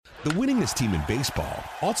The winningest team in baseball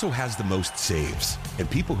also has the most saves, and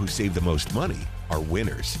people who save the most money are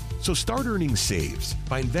winners. So start earning saves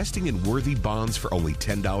by investing in worthy bonds for only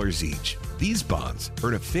 $10 each. These bonds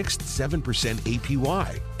earn a fixed 7%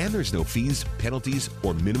 APY, and there's no fees, penalties,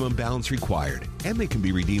 or minimum balance required, and they can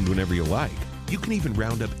be redeemed whenever you like. You can even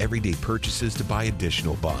round up everyday purchases to buy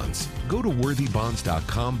additional bonds. Go to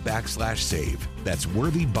worthybonds.com/save. That's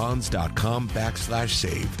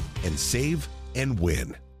worthybonds.com/save and save and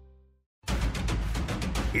win.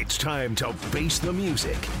 It's time to face the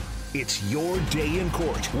music. It's your day in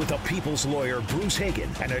court with the people's lawyer, Bruce Hagen,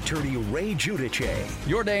 and attorney Ray Giudice.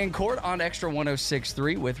 Your day in court on Extra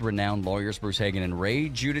 106.3 with renowned lawyers Bruce Hagen and Ray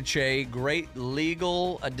Giudice. Great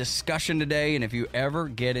legal discussion today, and if you ever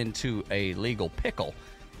get into a legal pickle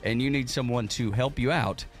and you need someone to help you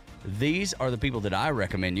out, these are the people that I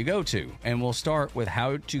recommend you go to. And we'll start with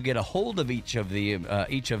how to get a hold of each of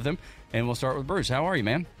them, and we'll start with Bruce. How are you,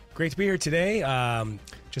 man? Great to be here today.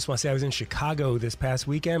 Just want to say I was in Chicago this past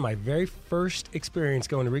weekend. My very first experience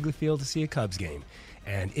going to Wrigley Field to see a Cubs game.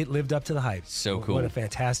 And it lived up to the hype. So cool. What a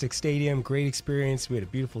fantastic stadium. Great experience. We had a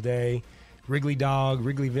beautiful day. Wrigley Dog,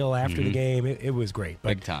 Wrigleyville after the game. It was great.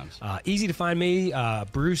 Big times. Easy to find me.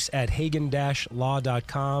 Bruce at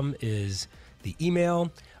Hagen-Law.com is the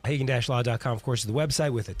email. Hagen-Law.com, of course, is the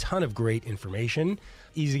website with a ton of great information.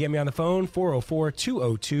 Easy to get me on the phone.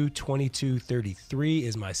 404-202-2233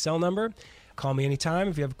 is my cell number. Call me anytime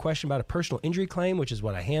if you have a question about a personal injury claim, which is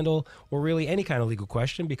what I handle, or really any kind of legal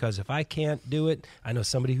question, because if I can't do it, I know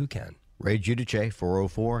somebody who can. Ray Giudice,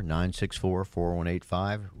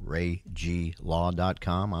 404-964-4185,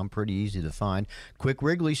 rayglaw.com. I'm pretty easy to find. Quick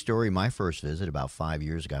Wrigley story. My first visit about 5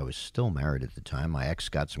 years ago, I was still married at the time. My ex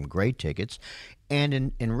got some great tickets.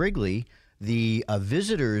 And in Wrigley, the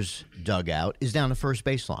visitors' dugout is down the first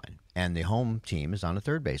baseline, and the home team is on the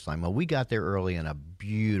third baseline. Well, we got there early on a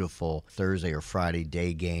beautiful Thursday or Friday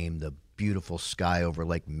day game, the beautiful sky over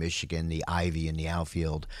Lake Michigan, the ivy in the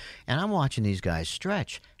outfield. And I'm watching these guys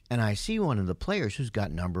stretch. And I see one of the players who's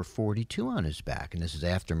got number 42 on his back. And this is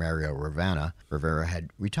after Mario Rivera had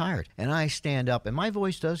retired. And I stand up, and my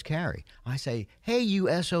voice does carry. I say, "Hey, you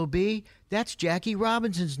SOB, that's Jackie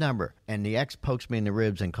Robinson's number." And the ex pokes me in the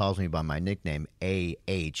ribs and calls me by my nickname,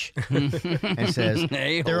 AH, and says,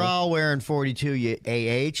 "They're all wearing 42, you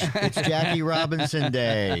AH. It's Jackie Robinson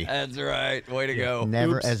Day." That's right. Way to go.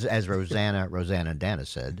 Never, Oops. as Rosanna Dana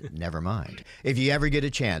said, never mind. If you ever get a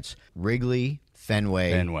chance, Wrigley,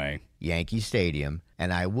 Fenway, Yankee Stadium,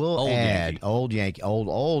 and I will add old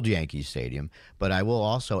Yankee Stadium, but I will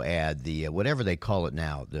also add the whatever they call it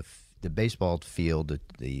now, the baseball field,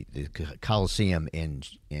 the Coliseum in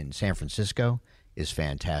San Francisco is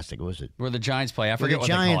fantastic. What was it? Where the Giants play. I forget what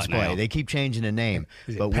Giants they call it now. They keep changing the name.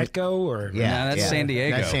 Is it Petco or? Yeah, that's San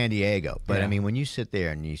Diego. That's San Diego. But Yeah. I mean, when you sit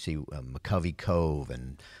there and you see McCovey Cove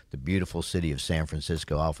and the beautiful city of San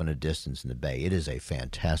Francisco off in the distance in the bay, it is a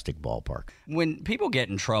fantastic ballpark. When people get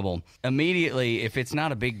in trouble, immediately, if it's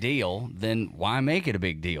not a big deal, then why make it a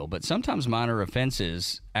big deal? But sometimes minor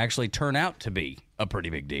offenses actually turn out to be a pretty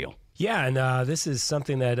big deal. Yeah, and this is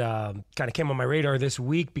something that kind of came on my radar this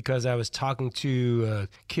week because I was talking to a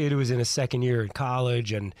kid who was in his second year in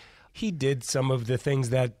college, and he did some of the things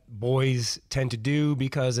that boys tend to do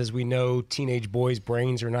because, as we know, teenage boys'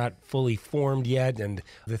 brains are not fully formed yet, and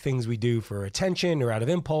the things we do for attention or out of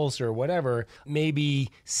impulse or whatever may be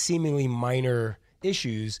seemingly minor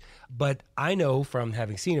issues, but I know from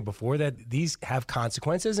having seen it before that these have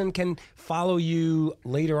consequences and can follow you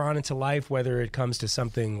later on into life, whether it comes to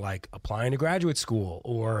something like applying to graduate school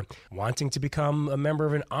or wanting to become a member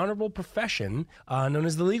of an honorable profession known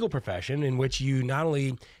as the legal profession, in which you not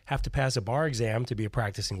only have to pass a bar exam to be a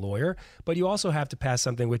practicing lawyer, but you also have to pass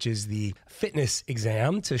something which is the fitness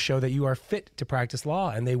exam to show that you are fit to practice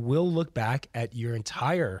law. And they will look back at your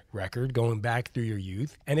entire record going back through your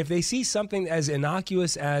youth. And if they see something as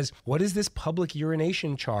innocuous as, what is this public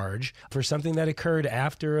urination charge for something that occurred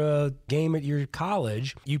after a game at your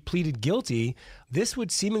college, you pleaded guilty, this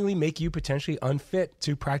would seemingly make you potentially unfit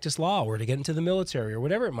to practice law or to get into the military or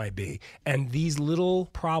whatever it might be. And these little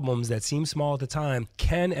problems that seem small at the time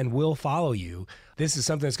can and will follow you. This is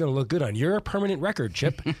something that's going to look good on your permanent record,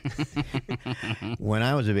 Chip. When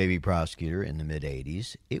I was a baby prosecutor in the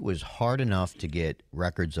mid-'80s, it was hard enough to get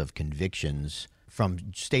records of convictions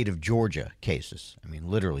from state of Georgia cases. I mean,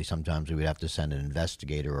 literally, sometimes we would have to send an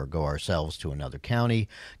investigator or go ourselves to another county,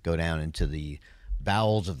 go down into the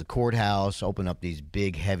bowels of the courthouse, open up these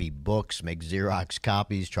big, heavy books, make Xerox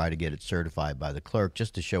copies, try to get it certified by the clerk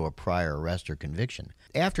just to show a prior arrest or conviction.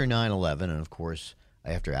 After 9/11, and of course,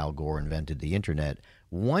 after Al Gore invented the internet,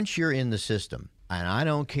 once you're in the system, And I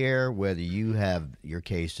don't care whether you have your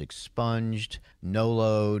case expunged, no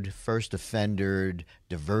load, first offendered,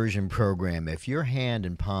 diversion program. If your hand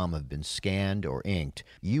and palm have been scanned or inked,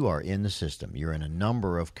 you are in the system. You're in a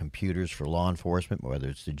number of computers for law enforcement, whether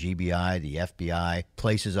it's the GBI, the FBI,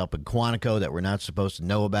 places up in Quantico that we're not supposed to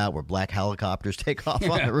know about where black helicopters take off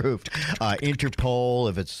on the roof. Interpol,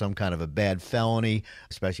 if it's some kind of a bad felony,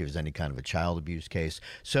 especially if it's any kind of a child abuse case.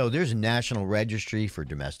 So there's a national registry for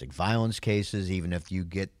domestic violence cases, even if you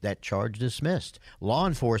get that charge dismissed. Law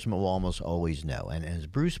enforcement will almost always know. And as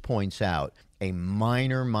Bruce points out, a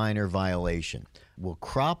minor violation will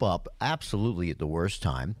crop up absolutely at the worst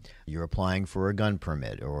time. You're applying for a gun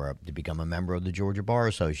permit or to become a member of the Georgia Bar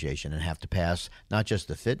Association and have to pass not just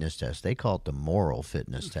the fitness test, they call it the moral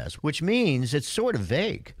fitness test, which means it's sort of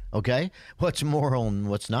vague, okay? What's moral and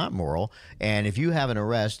what's not moral. And if you have an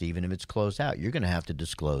arrest, even if it's closed out, you're going to have to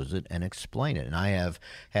disclose it and explain it. And I have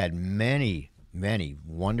had many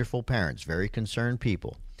wonderful parents, very concerned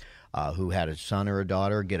people, who had a son or a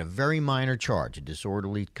daughter get a very minor charge, a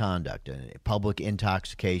disorderly conduct, a public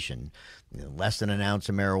intoxication, less than an ounce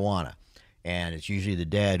of marijuana. And it's usually the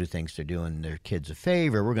dad who thinks they're doing their kids a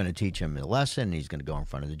favor. We're going to teach him a lesson. And he's going to go in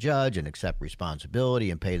front of the judge and accept responsibility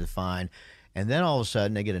and pay the fine. And then all of a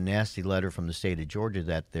sudden they get a nasty letter from the state of Georgia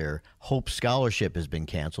that their Hope Scholarship has been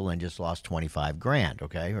canceled and just lost $25,000,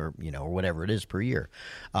 okay, or whatever it is per year.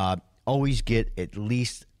 Always get at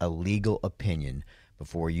least a legal opinion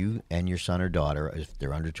before you and your son or daughter, if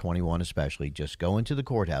they're under 21 especially, just go into the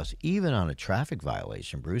courthouse, even on a traffic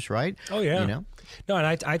violation, Bruce, right? Oh, yeah. No,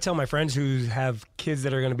 and I tell my friends who have kids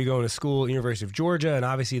that are going to be going to school at University of Georgia, and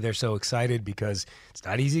obviously they're so excited because it's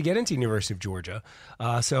not easy to get into University of Georgia.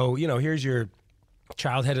 So, here's your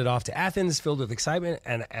child headed off to Athens filled with excitement,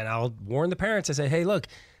 and I'll warn the parents. I say, hey, look,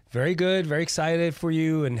 very good, very excited for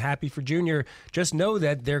you and happy for Junior. Just know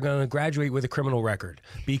that they're going to graduate with a criminal record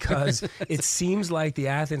because it seems like the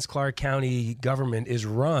Athens-Clarke County government is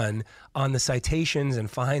run on the citations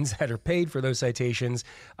and fines that are paid for those citations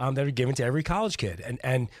that are given to every college kid.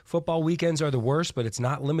 And football weekends are the worst, but it's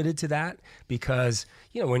not limited to that because,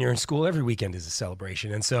 when you're in school, every weekend is a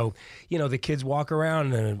celebration. And so, the kids walk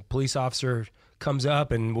around and a police officer comes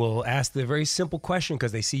up and will ask the very simple question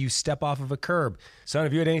because they see you step off of a curb. Son,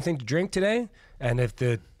 have you had anything to drink today? And if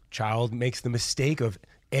the child makes the mistake of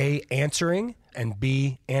A, answering, and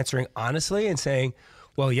B, answering honestly and saying,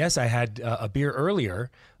 well, yes, I had a beer earlier,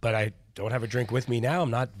 but I don't have a drink with me now. I'm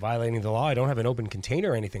not violating the law. I don't have an open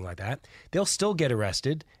container or anything like that. They'll still get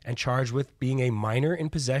arrested and charged with being a minor in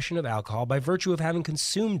possession of alcohol by virtue of having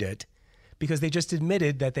consumed it because they just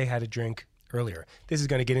admitted that they had a drink earlier. This is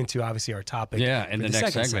going to get into, obviously, our topic. Yeah, in the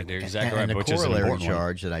next segment. You're exactly right. And the which is an corollary important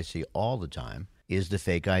charge that I see all the time is the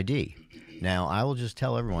fake ID. Now, I will just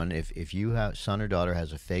tell everyone, if you have son or daughter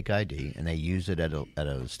has a fake ID and they use it at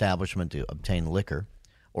an establishment to obtain liquor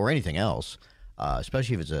or anything else,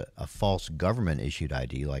 especially if it's a false government-issued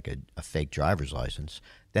ID like a fake driver's license,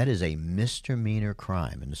 that is a misdemeanor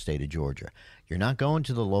crime in the state of Georgia. You're not going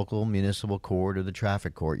to the local municipal court or the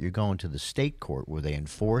traffic court. You're going to the state court where they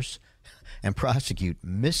enforce and prosecute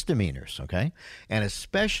misdemeanors, okay? And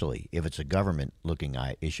especially if it's a government-looking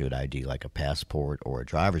issued ID like a passport or a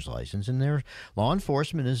driver's license. And their law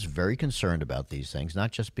enforcement is very concerned about these things,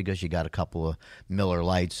 not just because you got a couple of Miller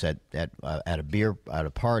Lights at a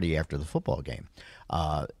party after the football game.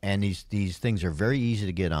 And these things are very easy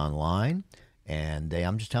to get online. And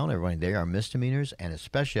I'm just telling everybody, they are misdemeanors, and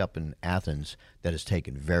especially up in Athens, that is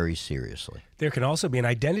taken very seriously. There can also be an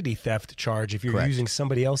identity theft charge if you're Correct. using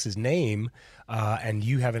somebody else's name and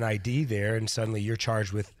you have an ID there, and suddenly you're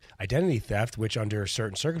charged with identity theft, which under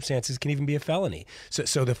certain circumstances can even be a felony.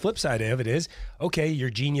 So the flip side of it is, okay, your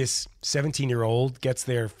genius 17-year-old gets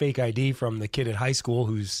their fake ID from the kid at high school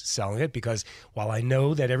who's selling it, because while I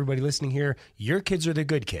know that everybody listening here, your kids are the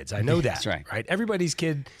good kids. I know that. That's right. Everybody's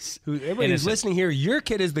who's listening here, your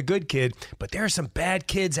kid is the good kid, but there are some bad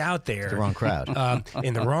kids out there. The wrong crowd.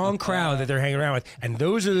 In the wrong crowd that they're hanging around with. And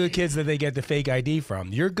those are the kids that they get the fake ID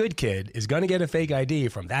from. Your good kid is going to get a fake ID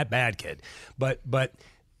from that bad kid. But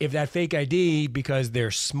if that fake ID, because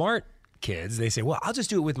they're smart kids, they say, well, I'll just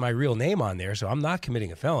do it with my real name on there, so I'm not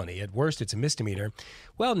committing a felony. At worst, it's a misdemeanor.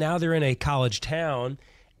 Well, now they're in a college town,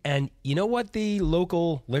 and you know what the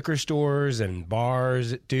local liquor stores and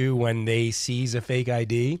bars do when they seize a fake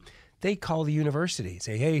ID? they call the university,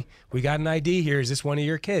 say, hey, we got an ID here. Is this one of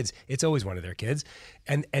your kids? It's always one of their kids.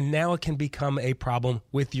 And now it can become a problem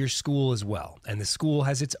with your school as well. And the school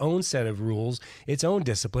has its own set of rules, its own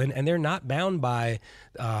discipline, and they're not bound by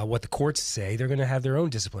what the courts say. They're going to have their own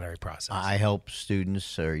disciplinary process. I help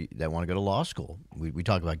students that want to go to law school. We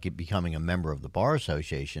talk about becoming a member of the Bar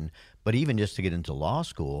Association, but even just to get into law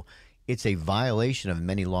school, it's a violation of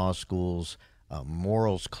many law schools'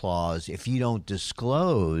 morals clause if you don't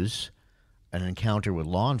disclose an encounter with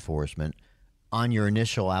law enforcement on your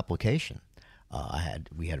initial application.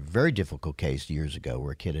 We had a very difficult case years ago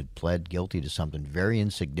where a kid had pled guilty to something very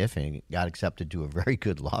insignificant, got accepted to a very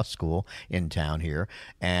good law school in town here,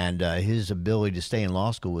 and his ability to stay in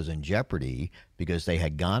law school was in jeopardy because they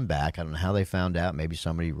had gone back. I don't know how they found out. Maybe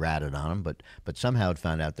somebody ratted on him, but somehow it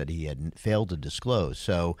found out that he had failed to disclose.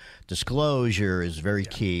 So disclosure is very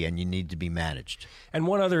key, and you need to be managed. And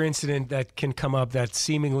one other incident that can come up that's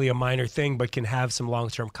seemingly a minor thing but can have some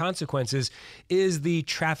long-term consequences is the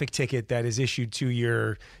traffic ticket that is issued to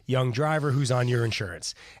your young driver who's on your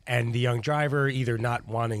insurance. And the young driver, either not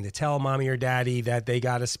wanting to tell mommy or daddy that they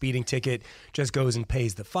got a speeding ticket, just goes and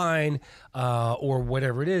pays the fine or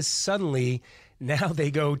whatever it is. Suddenly, now they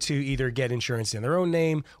go to either get insurance in their own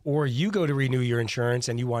name, or you go to renew your insurance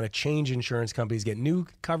and you want to change insurance companies, get new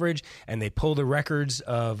coverage, and they pull the records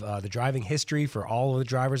of the driving history for all of the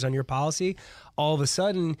drivers on your policy. All of a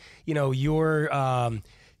sudden, your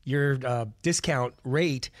discount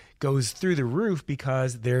rate goes through the roof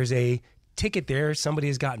because there's a ticket there. Somebody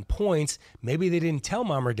has gotten points. Maybe they didn't tell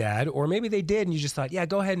mom or dad, or maybe they did and you just thought, yeah,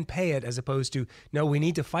 go ahead and pay it, as opposed to, no, we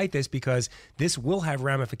need to fight this because this will have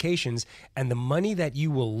ramifications, and the money that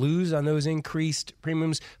you will lose on those increased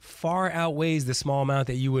premiums far outweighs the small amount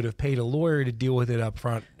that you would have paid a lawyer to deal with it up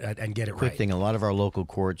front and get it right. Quick thing, a lot of our local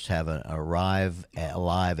courts have an arrive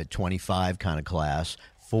alive at 25 kind of class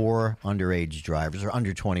for underage drivers or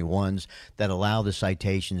under 21s that allow the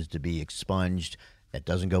citations to be expunged. That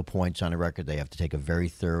doesn't go points on a record. They have to take a very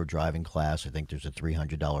thorough driving class. I think there's a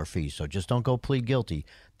 $300 fee. So just don't go plead guilty.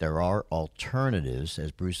 There are alternatives,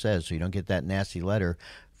 as Bruce says, so you don't get that nasty letter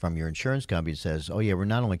from your insurance company that says, oh, yeah, we're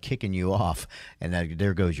not only kicking you off, and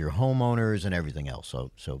there goes your homeowners and everything else.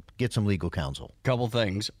 So get some legal counsel. Couple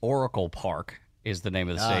things. Oracle Park is the name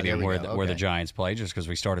of the stadium where the Giants play, just because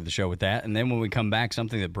we started the show with that. And then when we come back,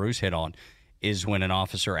 something that Bruce hit on is when an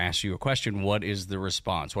officer asks you a question, what is the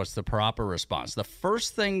response? What's the proper response? The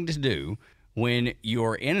first thing to do when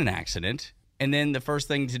you're in an accident, and then the first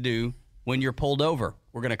thing to do when you're pulled over.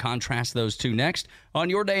 We're going to contrast those two next on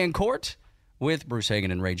Your Day in Court with Bruce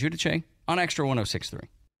Hagan and Ray Giudice on Extra 106.3.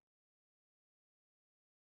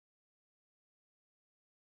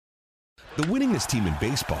 The winningest team in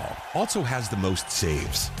baseball also has the most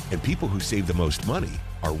saves, and people who save the most money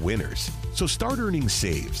are winners. So start earning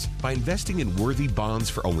saves by investing in worthy bonds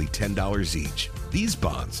for only $10 each. These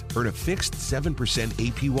bonds earn a fixed 7%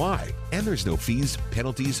 APY, and there's no fees,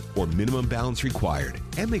 penalties, or minimum balance required,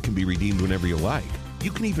 and they can be redeemed whenever you like.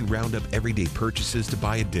 You can even round up everyday purchases to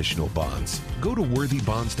buy additional bonds. Go to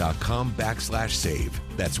worthybonds.com/save.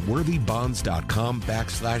 That's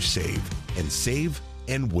worthybonds.com/save and save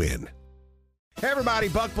and win. Hey everybody,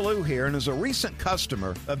 Buck Bellew here, and as a recent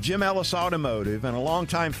customer of Jim Ellis Automotive and a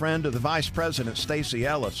longtime friend of the Vice President, Stacy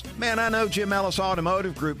Ellis, man, I know Jim Ellis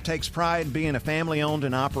Automotive Group takes pride in being a family-owned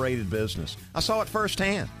and operated business. I saw it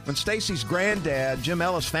firsthand. When Stacy's granddad, Jim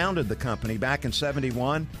Ellis, founded the company back in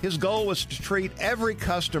 '71, his goal was to treat every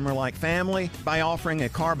customer like family by offering a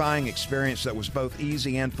car buying experience that was both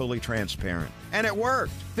easy and fully transparent. And it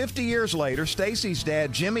worked. 50 years later, Stacy's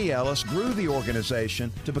dad, Jimmy Ellis, grew the organization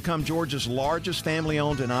to become Georgia's largest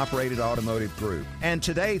family-owned and operated automotive group. And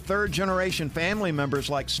today, third-generation family members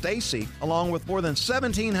like Stacy, along with more than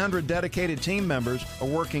 1,700 dedicated team members, are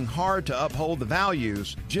working hard to uphold the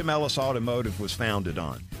values Jim Ellis Automotive was founded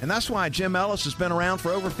on. And that's why Jim Ellis has been around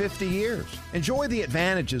for over 50 years. Enjoy the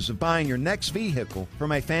advantages of buying your next vehicle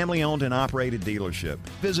from a family-owned and operated dealership.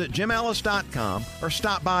 Visit jimellis.com or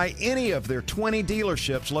stop by any of their 20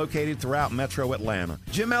 dealerships located throughout Metro Atlanta.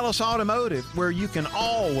 Jim Ellis Automotive, where you can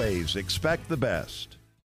always expect the best.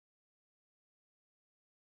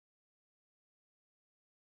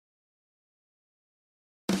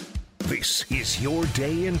 This is Your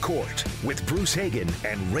Day in Court with Bruce Hagan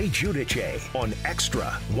and Ray Giudice on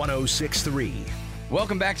Extra 106.3.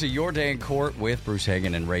 Welcome back to Your Day in Court with Bruce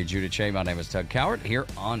Hagan and Ray Giudice. My name is Doug Cowart here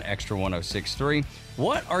on Extra 106.3.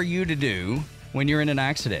 What are you to do when you're in an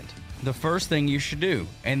accident? The first thing you should do.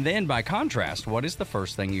 And then by contrast, what is the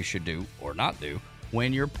first thing you should do or not do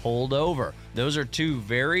when you're pulled over. Those are two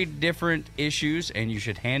very different issues, and you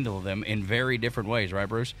should handle them in very different ways, right,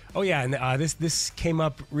 Bruce? Oh, yeah, and this came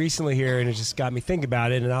up recently here, and it just got me thinking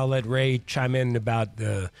about it, and I'll let Ray chime in about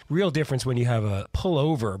the real difference when you have a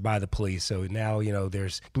pullover by the police. So now,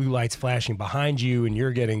 there's blue lights flashing behind you, and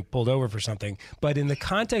you're getting pulled over for something. But in the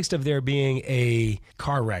context of there being a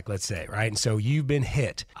car wreck, let's say, right, and so you've been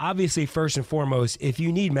hit. Obviously, first and foremost, if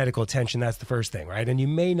you need medical attention, that's the first thing, right? And you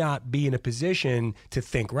may not be in a position to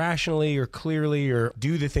think rationally or clearly or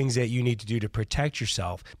do the things that you need to do to protect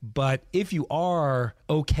yourself. But if you are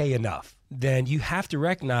okay enough, then you have to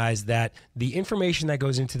recognize that the information that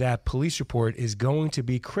goes into that police report is going to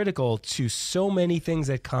be critical to so many things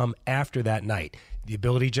that come after that night. The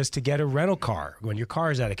ability just to get a rental car when your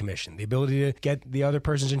car is out of commission, the ability to get the other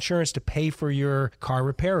person's insurance to pay for your car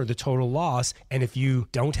repair or the total loss. And if you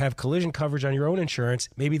don't have collision coverage on your own insurance,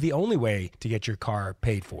 maybe the only way to get your car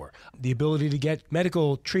paid for. The ability to get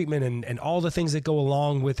medical treatment and all the things that go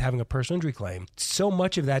along with having a personal injury claim. So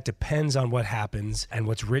much of that depends on what happens and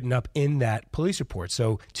what's written up in that police report.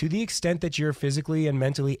 So to the extent that you're physically and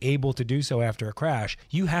mentally able to do so after a crash,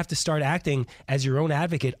 you have to start acting as your own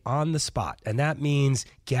advocate on the spot. And that means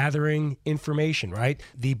gathering information, right?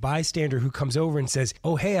 The bystander who comes over and says,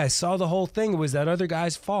 oh, hey, I saw the whole thing. It was that other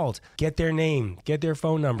guy's fault. Get their name, get their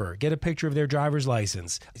phone number, get a picture of their driver's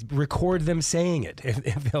license, record them saying it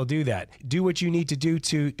if they'll do that. Do what you need to do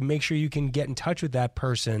to make sure you can get in touch with that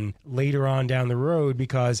person later on down the road,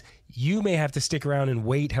 because you may have to stick around and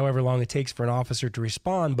wait however long it takes for an officer to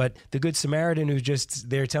respond, but the good Samaritan who's just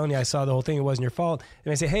there telling you, I saw the whole thing, it wasn't your fault,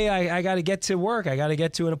 and I say, hey, I got to get to work, I got to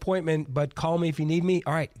get to an appointment, but call me if you need me.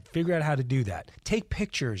 All right, figure out how to do that. Take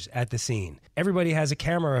pictures at the scene. Everybody has a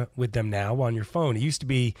camera with them now on your phone. It used to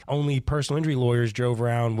be only personal injury lawyers drove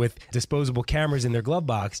around with disposable cameras in their glove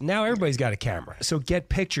box. Now everybody's got a camera. So get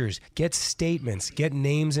pictures, get statements, get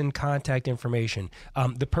names and contact information.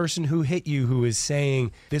 The person who hit you who is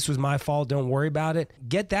saying, this was my fault, don't worry about it,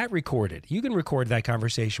 get that recorded. You can record that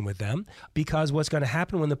conversation with them, because what's going to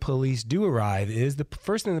happen when the police do arrive is the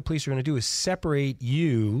first thing the police are going to do is separate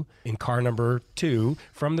you in car number 2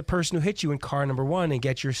 from the person who hit you in car number 1 and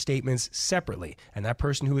get your statements separately. And that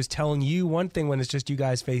person who is telling you one thing when it's just you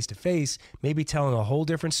guys face to face may be telling a whole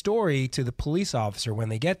different story to the police officer when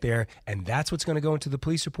they get there, and that's what's going to go into the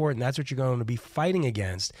police report, and that's what you're going to be fighting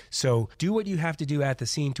against. So do what you have to do at the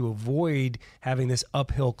scene to avoid having this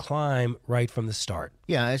uphill climb right from the start.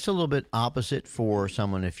 Yeah, it's a little bit opposite for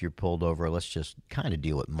someone if you're pulled over. Let's just kind of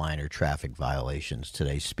deal with minor traffic violations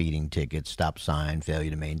today. Speeding tickets, stop sign, failure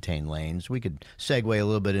to maintain lanes. We could segue a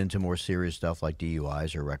little bit into more serious stuff like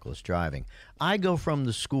DUIs or reckless driving. I go from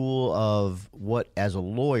the school of what, as a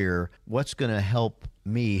lawyer, what's going to help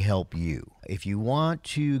me help you. If you want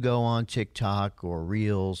to go on TikTok or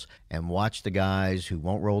Reels and watch the guys who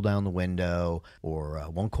won't roll down the window or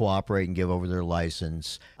won't cooperate and give over their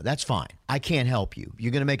license, that's fine. I can't help you.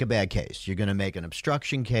 You're going to make a bad case. You're going to make an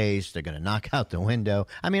obstruction case. They're going to knock out the window.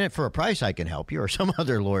 I mean, for a price, I can help you or some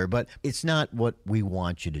other lawyer, but it's not what we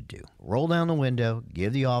want you to do. Roll down the window,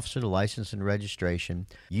 give the officer the license and registration.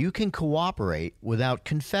 You can cooperate without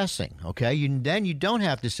confessing, okay? Then you don't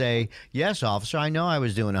have to say, yes, officer, I know I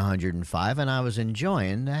was doing 105 and I was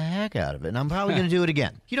enjoying the heck out of it, and I'm probably going to do it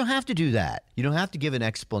again. You don't have to do that. You don't have to give an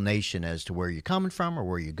explanation as to where you're coming from or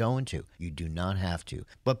where you're going to. You do not have to.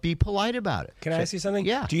 But be polite about it. Can I ask you something?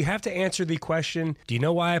 Yeah. Do you have to answer the question, do you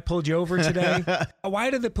know why I pulled you over today? Why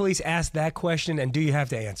did the police ask that question, and do you have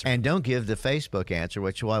to answer? And don't give the Facebook answer,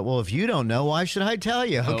 which, well, if you don't know, why should I tell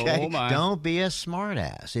you? Okay? Oh, my. Don't be a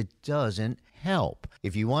smartass. It doesn't help.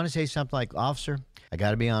 If you want to say something like, officer, I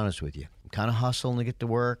got to be honest with you. I'm kind of hustling to get to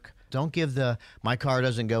work. Don't give my car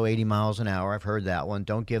doesn't go 80 miles an hour. I've heard that one.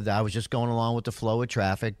 Don't give I was just going along with the flow of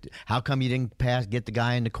traffic. How come you didn't get the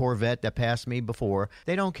guy in the Corvette that passed me before?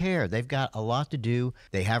 They don't care. They've got a lot to do.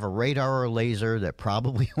 They have a radar or laser that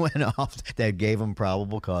probably went off that gave them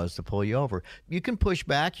probable cause to pull you over. You can push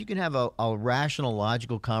back. You can have a rational,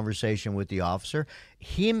 logical conversation with the officer.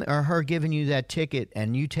 Him or her giving you that ticket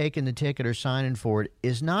and you taking the ticket or signing for it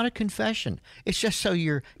is not a confession. It's just so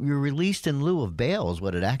you're released in lieu of bail is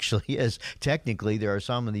what it actually is. Technically, there are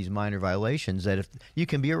some of these minor violations that if you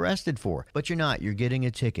can be arrested for, but you're not. You're getting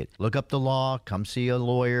a ticket. Look up the law, come see a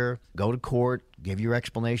lawyer, go to court, give your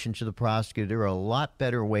explanation to the prosecutor. There are a lot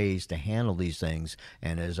better ways to handle these things.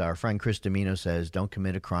 And as our friend Chris Domino says, don't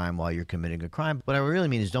commit a crime while you're committing a crime. What I really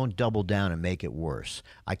mean is don't double down and make it worse.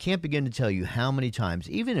 I can't begin to tell you how many times,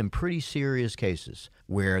 even in pretty serious cases,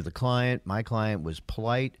 where my client was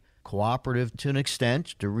polite, cooperative to an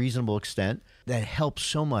extent, to a reasonable extent, that helps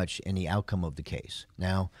so much in the outcome of the case.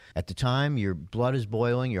 Now, at the time, your blood is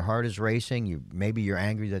boiling, your heart is racing, maybe you're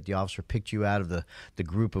angry that the officer picked you out of the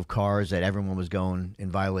group of cars that everyone was going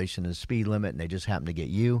in violation of the speed limit and they just happened to get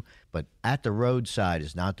you. But at the roadside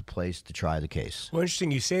is not the place to try the case. Well, interesting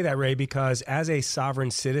you say that, Ray, because as a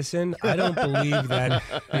sovereign citizen, I don't believe that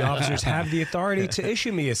the officers have the authority to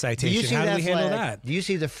issue me a citation. How do we handle that? Do you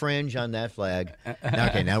see the fringe on that flag?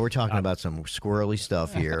 Okay, now we're talking about some squirrely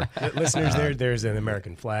stuff here. Listeners, there's an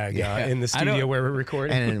American flag in the studio where we're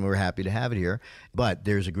recording. And we're happy to have it here. But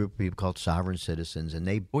there's a group of people called sovereign citizens,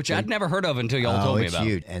 and Which I'd never heard of until y'all told me about.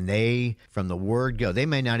 Huge. And they, from the word go, they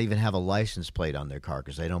may not even have a license plate on their car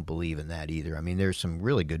because they don't believe in that either. I mean, there's some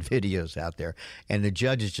really good videos out there. And the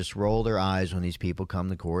judges just roll their eyes when these people come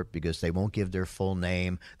to court because they won't give their full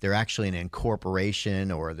name. They're actually an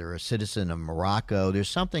incorporation or they're a citizen of Morocco. There's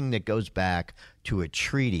something that goes back to a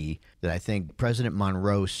treaty that I think President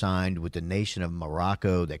Monroe signed with the nation of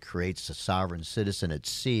Morocco that creates a sovereign citizen at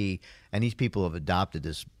sea. And these people have adopted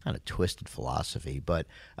this kind of twisted philosophy. But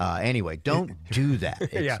anyway, don't do that.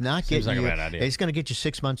 It's not getting like you. A bad idea. It's going to get you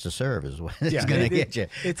 6 months to serve is what it's going to get you.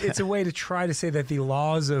 It's a way to try to say that the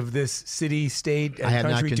laws of this city, state, and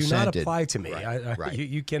country do not apply to me. Right.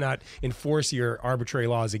 You cannot enforce your arbitrary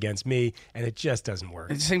laws against me, and it just doesn't work.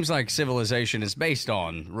 It seems like civilization is based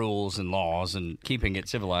on rules and laws, and keeping it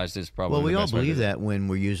civilized is probably Well, we the all best way to believe do it. that when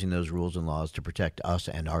we're using those rules and laws to protect us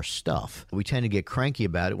and our stuff. We tend to get cranky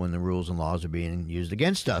about it when the rules and laws are being used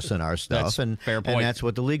against us and our stuff. That's fair point. And that's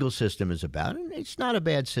what the legal system is about. And it's not a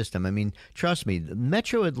bad system. I mean, trust me, the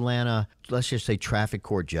Metro Atlanta, let's just say traffic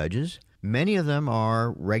court judges, many of them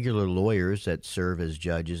are regular lawyers that serve as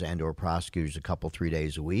judges and or prosecutors a couple, 3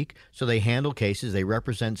 days a week. So they handle cases. They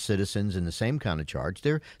represent citizens in the same kind of charge.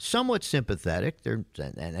 They're somewhat sympathetic. And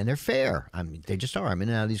they're fair. I mean, they just are. I'm in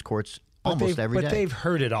and out of these courts almost every day. But they've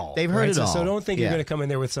heard it all. They've heard it all. So don't think you're going to come in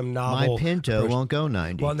there with some novel. My Pinto won't go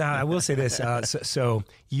 90. Well, now I will say this. So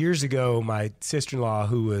years ago, my sister-in-law,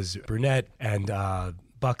 who was brunette and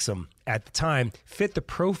buxom at the time, fit the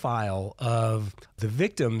profile of the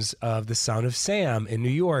victims of The Son of Sam in New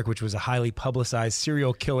York, which was a highly publicized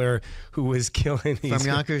serial killer who was killing these... From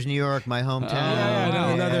Yonkers, New York, my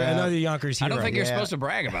hometown. Another Yonkers hero. I don't think you're supposed to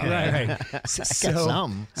brag about that. Right.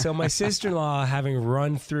 So my sister-in-law, having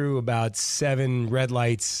run through about 7 red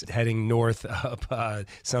lights heading north up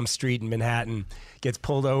some street in Manhattan, gets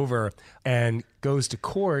pulled over and goes to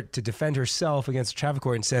court to defend herself against the traffic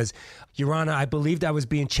court and says, Your Honor, I believed I was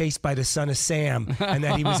being chased by the Son of Sam and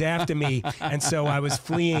that he was after me. And so I was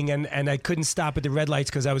fleeing and I couldn't stop at the red lights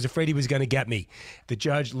because I was afraid he was going to get me. The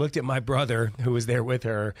judge looked at my brother, who was there with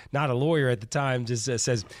her, not a lawyer at the time, just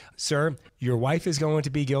says, Sir, your wife is going to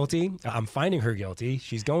be guilty. I'm finding her guilty.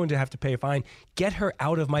 She's going to have to pay a fine. Get her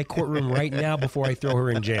out of my courtroom right now before I throw her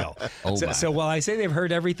in jail. So while I say they've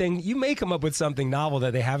heard everything, you may come up with something novel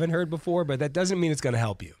that they haven't heard before, but that doesn't mean it's going to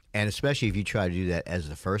help you. And especially if you try to do that as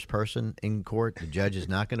the first person in court, the judge is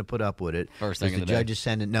not going to put up with it. First thing in the judge is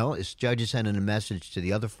sending a message to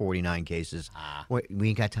the other 49 cases. We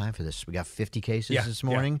ain't got time for this. We got 50 cases this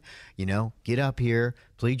morning. You know, get up here,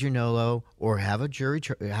 plead your nolo, or have a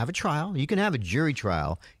have a trial. You can have a jury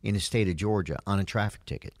trial in the state of Georgia on a traffic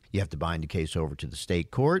ticket. You have to bind the case over to the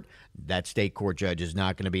state court. That state court judge is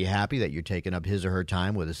not going to be happy that you're taking up his or her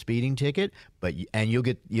time with a speeding ticket.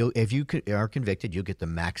 If you are convicted, you'll get the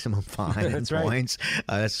maximum fine and points.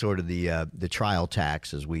 That's sort of the trial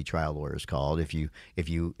tax, as we trial lawyers call it. If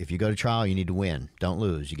you go to trial, you need to win. Don't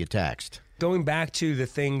lose. You get taxed. Going back to the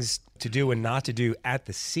things to do and not to do at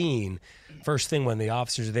the scene, first thing when the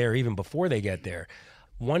officers are there, even before they get there,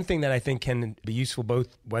 one thing that I think can be useful,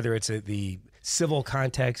 both whether it's the civil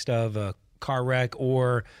context of a car wreck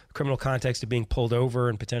or criminal context of being pulled over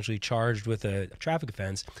and potentially charged with a traffic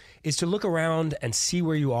offense, is to look around and see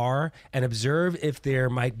where you are and observe if there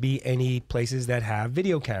might be any places that have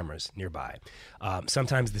video cameras nearby.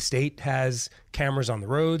 Sometimes the state has cameras on the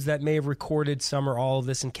roads that may have recorded some or all of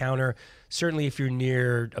this encounter. Certainly if you're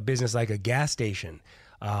near a business like a gas station,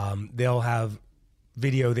 they'll have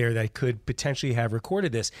video there that could potentially have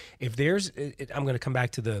recorded this. If there's, I'm going to come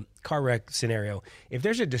back to the car wreck scenario. If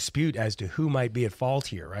there's a dispute as to who might be at fault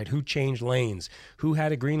here, right? Who changed lanes? Who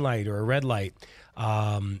had a green light or a red light?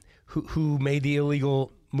 Who made the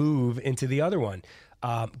illegal move into the other one?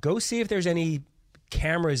 Go see if there's any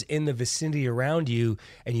cameras in the vicinity around you,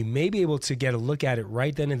 and you may be able to get a look at it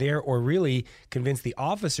right then and there, or really convince the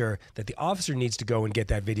officer that the officer needs to go and get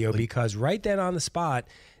that video, because right then on the spot,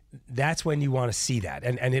 that's when you want to see that.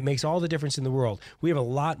 And it makes all the difference in the world. We have a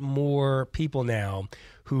lot more people now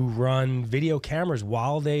who run video cameras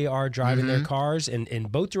while they are driving their cars in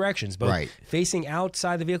both directions, both facing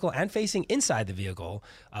outside the vehicle and facing inside the vehicle,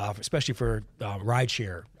 especially for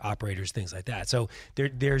rideshare operators, things like that. So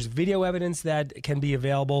there's video evidence that can be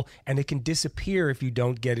available, and it can disappear if you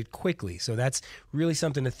don't get it quickly. So that's really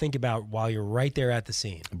something to think about while you're right there at the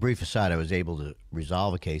scene. A brief aside, I was able to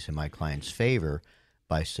resolve a case in my client's favor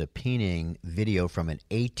by subpoenaing video from an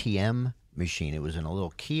ATM machine. It was in a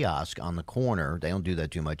little kiosk on the corner. They don't do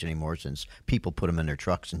that too much anymore since people put them in their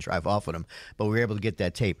trucks and drive off with them. But we were able to get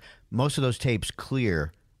that tape. Most of those tapes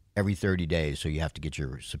clear every 30 days, so you have to get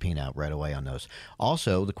your subpoena out right away on those.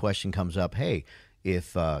 Also, the question comes up, hey,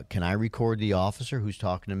 if can I record the officer who's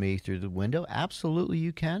talking to me through the window? Absolutely,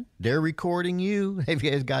 you can. They're recording you. If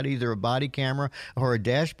you guys got either a body camera or a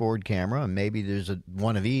dashboard camera, and maybe there's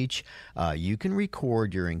one of each, you can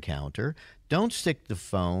record your encounter. Don't stick the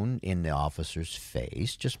phone in the officer's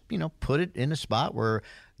face. Just, put it in a spot where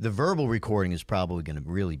the verbal recording is probably going to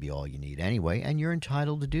really be all you need anyway, and you're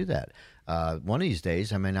entitled to do that. One of these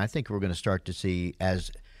days, I think we're going to start to see,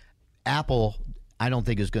 as Apple, I don't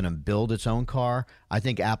think is going to build its own car. I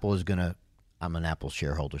think Apple is going to, I'm an Apple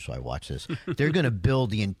shareholder, so I watch this. They're going to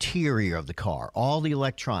build the interior of the car, all the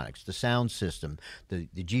electronics, the sound system, the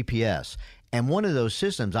GPS. And one of those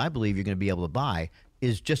systems I believe you're going to be able to buy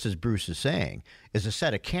is, just as Bruce is saying, is a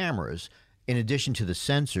set of cameras in addition to the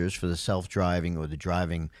sensors for the self-driving or the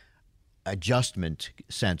driving adjustment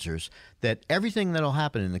sensors, that everything that'll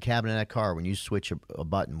happen in the cabin of that car when you switch a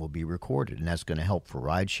button will be recorded. And that's going to help for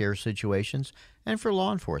rideshare situations and for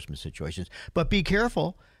law enforcement situations. But be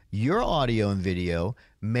careful. Your audio and video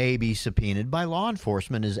may be subpoenaed by law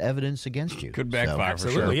enforcement as evidence against you. Could backfire for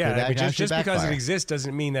sure. Absolutely, yeah. Just because backfire. it exists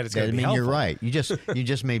doesn't mean that it's going to be mean helpful. You're right. You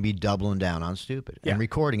just may be doubling down on stupid and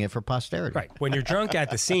recording it for posterity. Right. When you're drunk at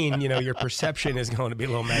the scene, your perception is going to be a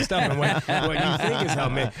little messed up. And what you think is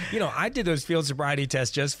helping. I did those field sobriety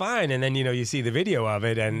tests just fine, and then you see the video of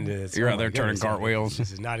it, and it's, you're out there turning cartwheels.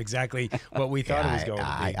 This is not exactly what we thought it was going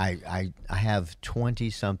to be. I have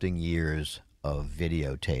 20-something years of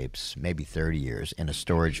videotapes, maybe 30 years, in a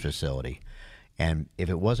storage facility. And if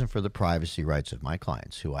it wasn't for the privacy rights of my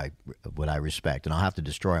clients, who I respect, and I'll have to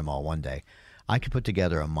destroy them all one day, I could put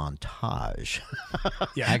together a montage.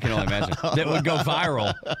 Yeah, I can only imagine. That would go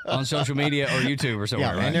viral on social media or YouTube or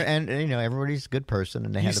somewhere, right? And everybody's a good person,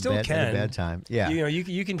 and they had a bad time. Yeah,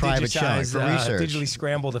 you can private digitize, for research. digitally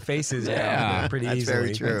scramble the faces. Pretty that's easily.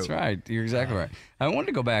 very true. That's right. You're exactly right. I wanted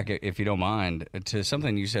to go back, if you don't mind, to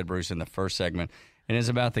something you said, Bruce, in the first segment, and it's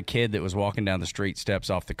about the kid that was walking down the street, steps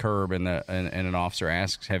off the curb, and an officer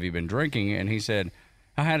asks, "Have you been drinking?" And he said,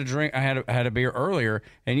 I had a drink. I had a beer earlier,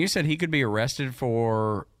 and you said he could be arrested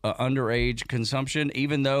for underage consumption,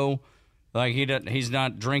 even though, he's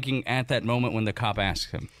not drinking at that moment when the cop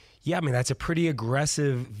asks him. Yeah, that's a pretty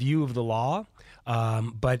aggressive view of the law.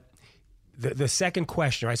 But the second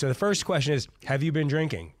question, right? So the first question is, have you been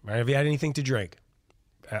drinking? Right? Have you had anything to drink?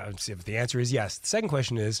 If the answer is yes. The second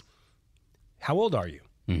question is, how old are you?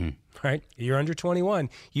 Mm-hmm. Right? You're under 21.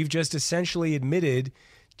 You've just essentially admitted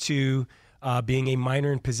to being a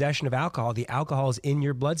minor in possession of alcohol. The alcohol is in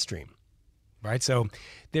your bloodstream, right? So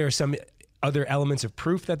there are some other elements of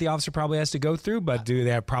proof that the officer probably has to go through, but do they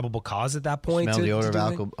have probable cause at that point? Smelled the odor of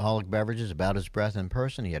alcoholic beverages, about his breath in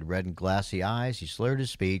person. He had red and glassy eyes. He slurred his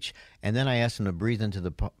speech. And then I asked him to breathe into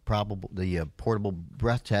the portable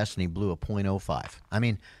breath test, and he blew a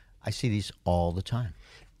 .05. I see these all the time.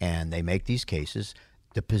 And they make these cases.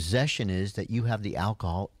 The possession is that you have the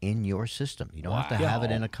alcohol in your system. You don't have to have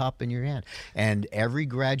it in a cup in your hand. And every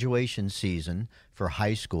graduation season for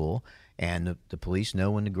high school, and the police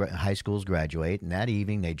know when the high schools graduate, and that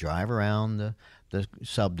evening they drive around the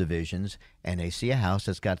subdivisions, and they see a house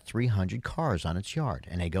that's got 300 cars on its yard.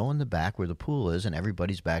 And they go in the back where the pool is, and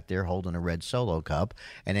everybody's back there holding a red Solo cup,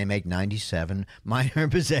 and they make 97 minor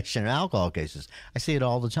possession alcohol cases. I see it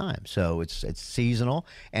all the time. So it's seasonal.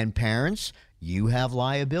 And parents, you have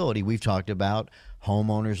liability. We've talked about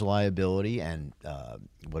homeowners' liability and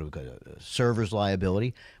servers'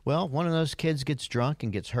 liability. Well, one of those kids gets drunk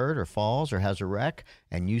and gets hurt or falls or has a wreck,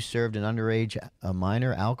 and you served an underage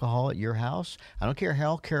minor alcohol at your house. I don't care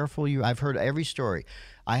how careful you. I've heard every story.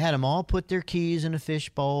 I had them all put their keys in a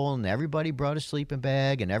fishbowl, and everybody brought a sleeping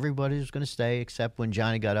bag, and everybody was going to stay except when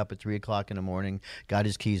Johnny got up at 3 o'clock in the morning, got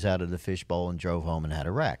his keys out of the fishbowl, and drove home and had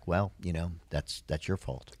a wreck. Well, that's your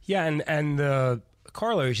fault. Yeah, and the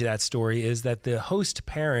corollary to that story is that the host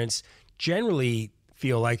parents generally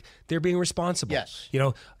feel like they're being responsible. Yes. You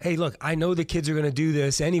know, hey, look, I know the kids are going to do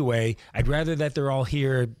this anyway. I'd rather that they're all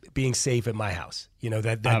here being safe at my house. You know,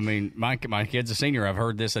 that I mean, my kid's a senior. I've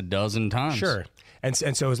heard this a dozen times. Sure. And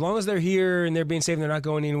so as long as they're here and they're being safe and they're not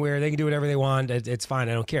going anywhere, they can do whatever they want. It's fine.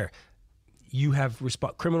 I don't care. You have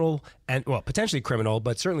criminal and, well, potentially criminal,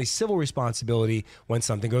 but certainly civil responsibility when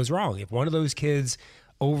something goes wrong. If one of those kids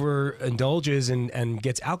overindulges and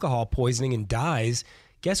gets alcohol poisoning and dies,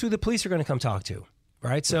 guess who the police are going to come talk to?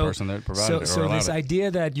 Right, The person that provided it or so allowed this it. idea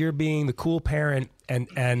that you're being the cool parent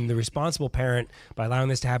and the responsible parent by allowing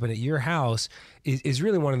this to happen at your house is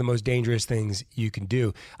really one of the most dangerous things you can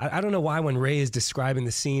do. I don't know why when Ray is describing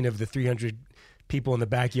the scene of the 300 people in the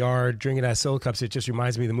backyard drinking out of solo cups, it just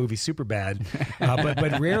reminds me of the movie Superbad.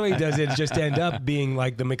 But rarely does it just end up being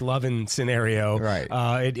like the McLovin scenario. Right.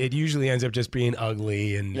 It usually ends up just being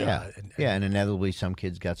ugly and and inevitably some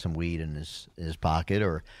kid's got some weed in his pocket,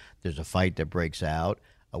 or there's a fight that breaks out.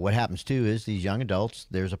 What happens too is these young adults,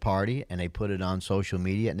 there's a party and they put it on social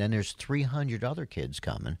media, and then there's 300 other kids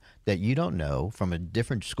coming that you don't know from a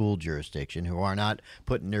different school jurisdiction who are not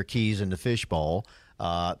putting their keys in the fishbowl.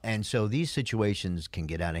 And so these situations can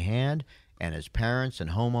get out of hand. And as parents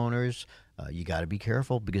and homeowners, you got to be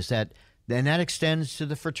careful, because that extends to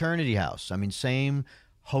the fraternity house. I mean, same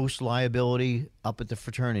host liability up at the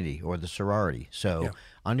fraternity or the sorority. So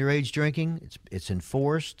underage drinking, it's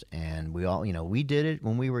enforced, and we did it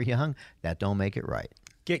when we were young. That don't make it right.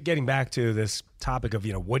 Getting back to this topic of,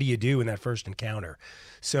 what do you do in that first encounter?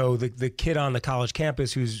 So the kid on the college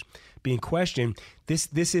campus who's being questioned, this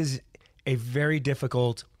is a very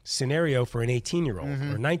difficult scenario for an 18-year-old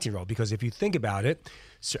or 19-year-old, because if you think about it,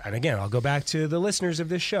 and again, I'll go back to the listeners of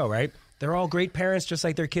this show, right? They're all great parents, just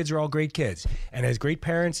like their kids are all great kids. And as great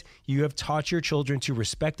parents, you have taught your children to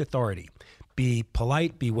respect authority. Be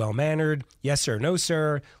polite, be well-mannered, yes sir, no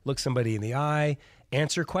sir, look somebody in the eye,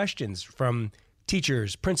 answer questions from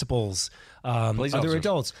teachers, principals, other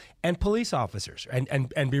adults, and police officers,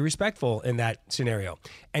 and be respectful in that scenario.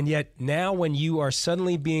 And yet now when you are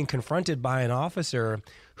suddenly being confronted by an officer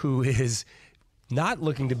who is not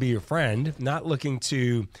looking to be your friend, not looking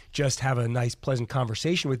to just have a nice, pleasant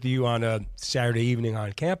conversation with you on a Saturday evening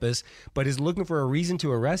on campus, but is looking for a reason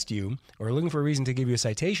to arrest you or looking for a reason to give you a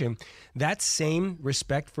citation, that same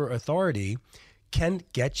respect for authority can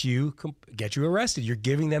get you arrested. You're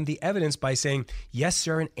giving them the evidence by saying, yes,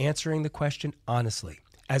 sir, and answering the question honestly,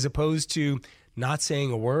 as opposed to not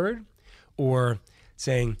saying a word or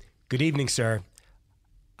saying, good evening, sir,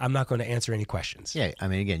 I'm not going to answer any questions. Yeah, I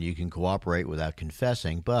mean, again, you can cooperate without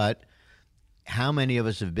confessing, but how many of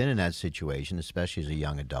us have been in that situation, especially as a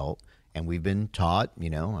young adult, and we've been taught,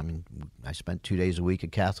 I spent 2 days a week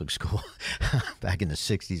at Catholic school back in the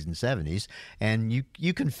 60s and 70s, and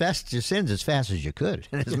you confessed your sins as fast as you could,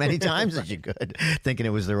 and as many times as you could, thinking it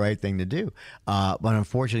was the right thing to do. But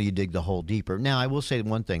unfortunately, you dig the hole deeper. Now, I will say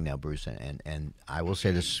one thing now, Bruce, and I will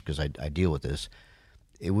say this because I deal with this.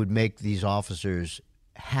 It would make these officers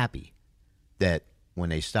happy that when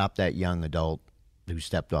they stopped that young adult who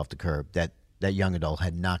stepped off the curb, that young adult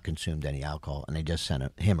had not consumed any alcohol, and they just sent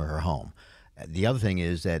him or her home. The other thing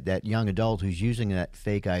is that young adult who's using that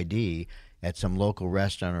fake ID at some local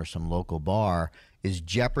restaurant or some local bar is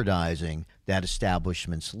jeopardizing that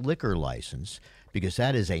establishment's liquor license, because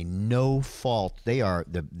that is a no-fault.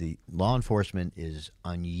 The law enforcement is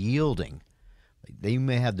unyielding. They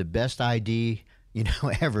may have the best ID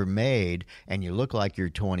ever made, and you look like you're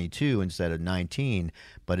 22 instead of 19,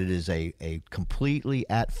 but it is a completely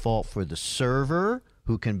at fault for the server,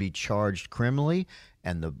 who can be charged criminally,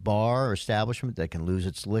 and the bar or establishment that can lose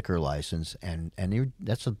its liquor license, and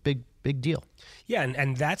that's a big deal. Yeah,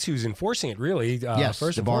 and that's who's enforcing it, really. Yes,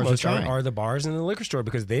 first the and bars foremost are the bars and the liquor store,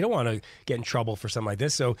 because they don't want to get in trouble for something like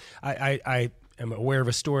this. So I'm aware of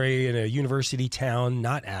a story in a university town,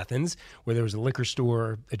 not Athens, where there was a liquor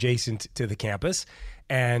store adjacent to the campus,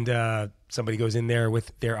 and somebody goes in there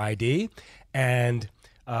with their ID, and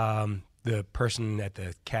the person at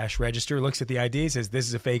the cash register looks at the ID, says, "This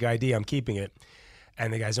is a fake ID, I'm keeping it."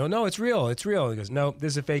 And the guy says, "Oh, no, it's real, it's real." He goes, "No,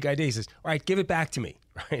 this is a fake ID." He says, "All right, give it back to me."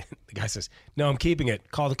 Right? The guy says, "No, I'm keeping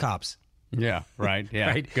it. Call the cops." Yeah, right.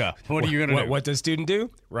 Yeah. Right? Go. What are you going to do? What does student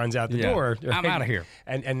do? Runs out the door. Right? I'm out of here.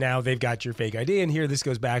 And now they've got your fake ID. And here this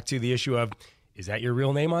goes back to the issue of, is that your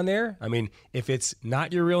real name on there? I mean, if it's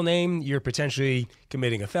not your real name, you're potentially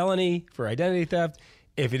committing a felony for identity theft.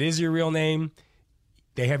 If it is your real name,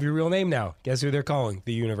 they have your real name now. Guess who they're calling?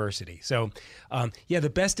 The university. So, the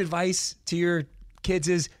best advice to your kids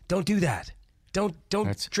is don't do that. Don't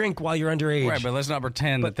drink while you're underage. Right, but let's not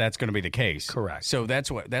pretend that that's going to be the case. Correct. So that's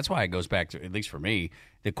why it goes back to, at least for me,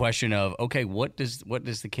 the question of, okay, what does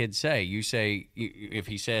the kid say? You say, if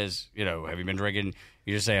he says, have you been drinking?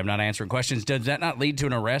 You just say, I'm not answering questions. Does that not lead to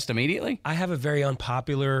an arrest immediately? I have a very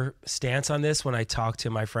unpopular stance on this when I talk to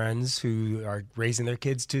my friends who are raising their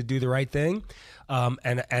kids to do the right thing.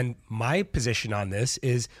 And my position on this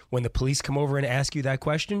is when the police come over and ask you that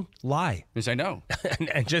question, lie. You say no.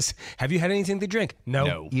 and just, have you had anything to drink?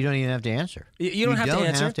 No. You don't even have to answer. You don't have to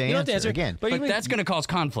answer. You don't have to answer. Again. But that's going to cause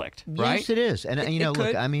conflict, right? Yes, it is. And,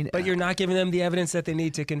 look, I mean. But you're not giving them the evidence that they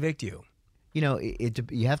need to convict you.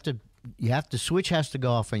 The switch has to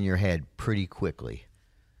go off in your head pretty quickly.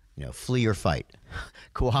 Flee or fight,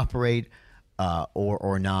 cooperate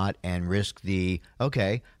or not, and risk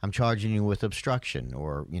I'm charging you with obstruction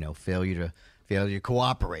or failure to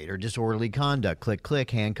cooperate or disorderly conduct. Click,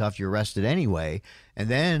 handcuff, you're arrested anyway. And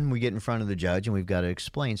then we get in front of the judge and we've got to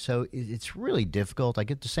explain. So it's really difficult. I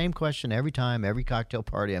get the same question every time, every cocktail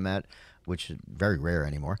party I'm at, which is very rare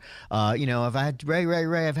anymore. If I had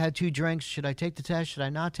Ray, I've had 2 drinks. Should I take the test? Should I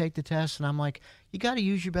not take the test? And I'm like, you got to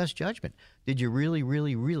use your best judgment. Did you really,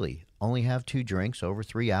 really, really only have 2 drinks over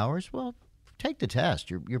 3 hours? Well, take the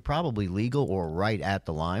test. You're probably legal or right at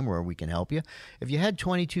the line where we can help you. If you had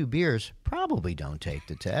 22 beers, probably don't take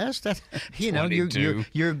the test. That's,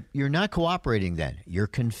 you're not cooperating then. You're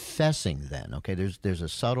confessing then. Okay, there's a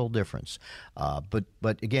subtle difference.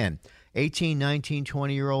 But again, 18, 19,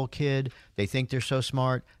 20-year-old kid, they think they're so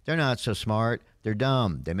smart. They're not so smart. They're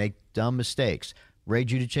dumb. They make dumb mistakes. Ray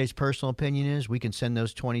Giudice's personal opinion is we can send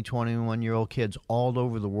those 20, 21-year-old kids all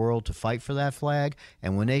over the world to fight for that flag,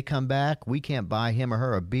 and when they come back, we can't buy him or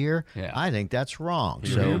her a beer. Yeah. I think that's wrong.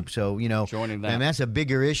 Mm-hmm. So joining that. And that's a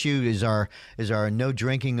bigger issue. Is our no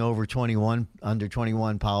drinking under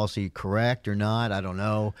 21 policy correct or not? I don't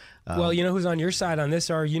know. Well, who's on your side on this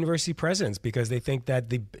are university presidents, because they think that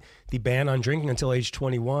the ban on drinking until age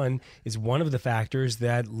 21 is one of the factors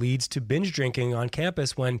that leads to binge drinking on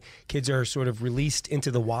campus when kids are sort of released into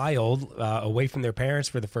the wild, away from their parents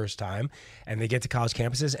for the first time, and they get to college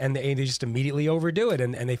campuses and they just immediately overdo it.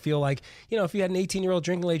 And they feel like, if you had an 18-year-old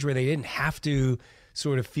drinking age where they didn't have to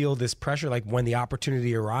sort of feel this pressure, like when the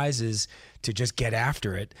opportunity arises to just get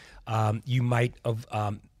after it, you might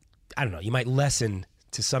you might lessen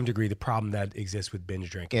to some degree the problem that exists with binge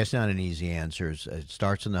drinking. Yeah, it's not an easy answer. It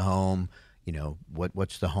starts in the home.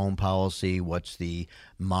 What's the home policy? What's the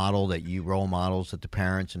model role models that the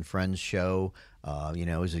parents and friends show?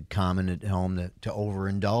 Is it common at home to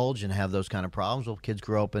overindulge and have those kind of problems? Well, kids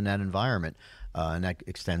grow up in that environment, and that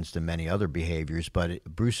extends to many other behaviors. But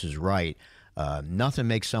Bruce is right. Nothing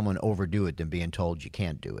makes someone overdo it than being told you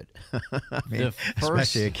can't do it.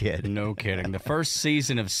 Especially a kid. No kidding. The first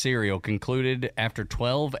season of Serial concluded after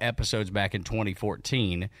 12 episodes back in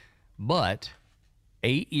 2014, but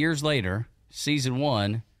 8 years later, season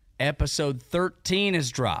 1, episode 13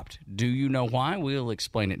 has dropped. Do you know why? We'll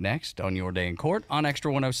explain it next on Your Day in Court on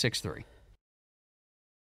Extra 106.3.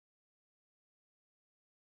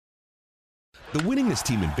 The winningest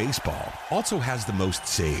team in baseball also has the most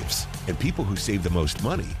saves, and people who save the most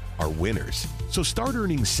money are winners. So start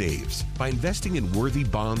earning saves by investing in worthy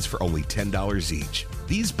bonds for only $10 each.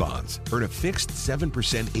 These bonds earn a fixed 7%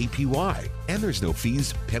 APY, and there's no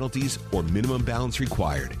fees, penalties, or minimum balance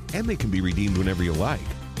required, and they can be redeemed whenever you like.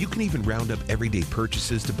 You can even round up everyday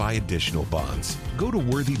purchases to buy additional bonds. Go to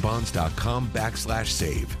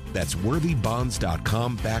worthybonds.com/save. That's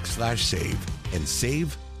worthybonds.com/save, and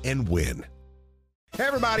save and win. Hey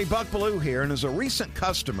everybody, Buck Bellew here, and as a recent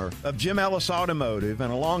customer of Jim Ellis Automotive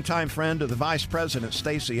and a longtime friend of the Vice President,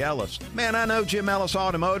 Stacey Ellis, man, I know Jim Ellis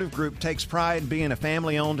Automotive Group takes pride in being a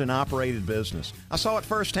family-owned and operated business. I saw it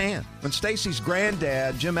firsthand. When Stacey's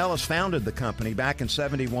granddad, Jim Ellis, founded the company back in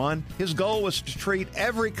 '71, his goal was to treat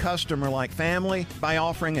every customer like family by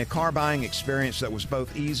offering a car buying experience that was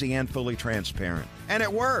both easy and fully transparent. And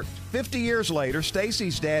it worked. 50 years later,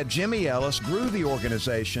 Stacey's dad, Jimmy Ellis, grew the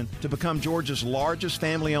organization to become Georgia's largest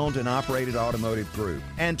family-owned and operated automotive group.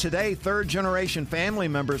 And today, third-generation family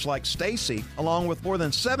members like Stacey, along with more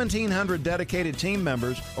than 1,700 dedicated team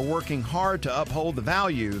members, are working hard to uphold the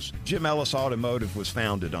values Jim Ellis Automotive was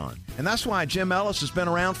founded on. And that's why Jim Ellis has been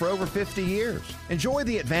around for over 50 years. Enjoy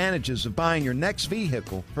the advantages of buying your next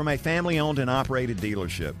vehicle from a family-owned and operated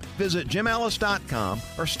dealership. Visit jimellis.com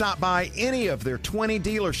or stop by any of their 20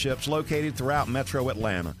 dealerships located throughout Metro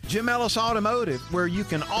Atlanta. Jim Ellis Automotive, where you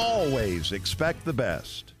can always expect the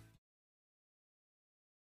best.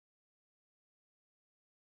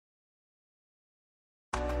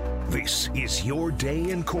 This is Your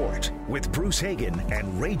Day in Court with Bruce Hagen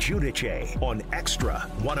and Ray Giudice on Extra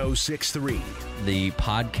 106.3. The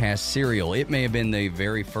podcast Serial. It may have been the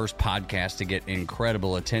very first podcast to get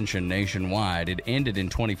incredible attention nationwide. It ended in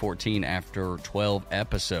 2014 after 12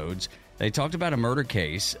 episodes. They talked about a murder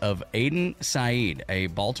case of Aiden Saeed, a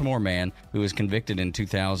Baltimore man who was convicted in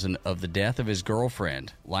 2000 of the death of his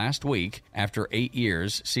girlfriend. Last week, after 8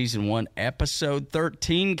 years, Season 1, Episode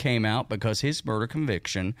 13 came out because his murder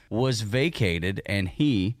conviction was vacated and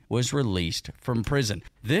he was released from prison.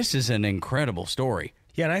 This is an incredible story.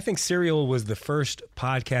 Yeah, and I think Serial was the first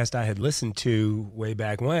podcast I had listened to way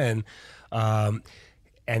back when.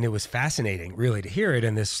 And it was fascinating, really, to hear it.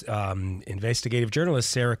 And this investigative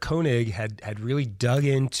journalist, Sarah Koenig, had really dug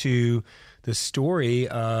into the story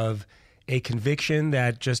of a conviction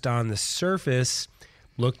that just on the surface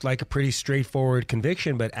looked like a pretty straightforward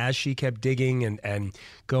conviction. But as she kept digging and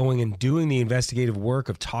going and doing the investigative work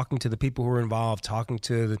of talking to the people who were involved, talking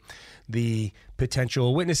to the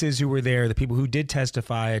potential witnesses who were there, the people who did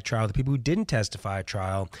testify at trial, the people who didn't testify at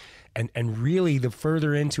trial, and really the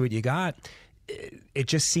further into it you got, it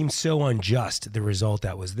just seemed so unjust, the result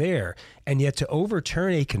that was there. And yet to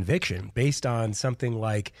overturn a conviction based on something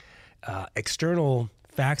like external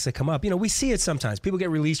facts that come up, we see it sometimes. People get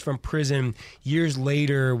released from prison years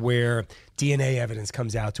later where DNA evidence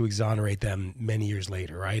comes out to exonerate them many years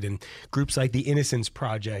later, right? And groups like the Innocence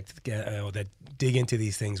Project that dig into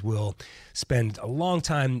these things will spend a long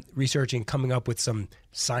time researching, coming up with some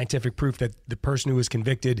scientific proof that the person who was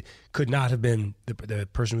convicted could not have been the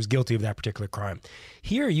person who was guilty of that particular crime.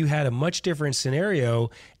 Here you had a much different scenario,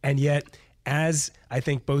 and yet as I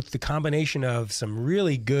think both the combination of some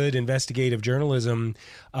really good investigative journalism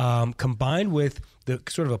combined with the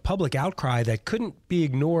sort of a public outcry that couldn't be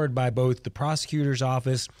ignored by both the prosecutor's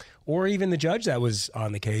office or even the judge that was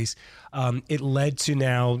on the case, it led to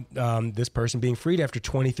now this person being freed after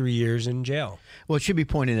 23 years in jail. Well, it should be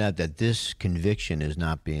pointed out that this conviction is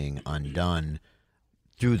not being undone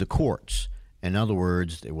through the courts. In other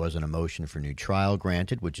words, there wasn't a motion for new trial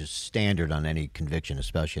granted, which is standard on any conviction,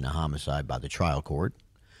 especially in a homicide, by the trial court.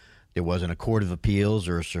 There wasn't a court of appeals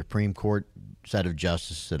or a Supreme Court set of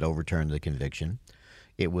justices that overturned the conviction.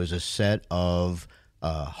 It was a set of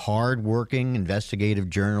hard-working investigative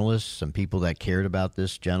journalists, some people that cared about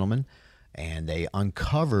this gentleman, and they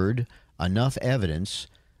uncovered enough evidence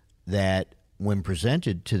that when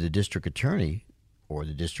presented to the district attorney or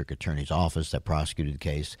the district attorney's office that prosecuted the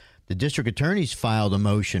case, the district attorneys filed a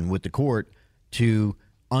motion with the court to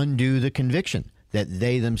undo the conviction, that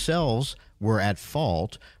they themselves were at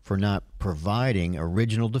fault for not providing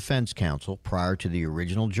original defense counsel prior to the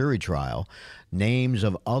original jury trial names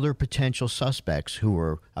of other potential suspects who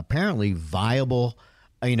were apparently viable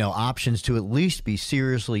options to at least be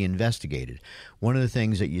seriously investigated. One of the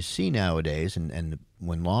things that you see nowadays, and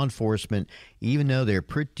when law enforcement, even though they're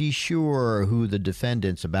pretty sure who the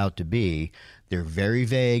defendant's about to be, they're very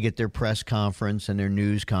vague at their press conference and their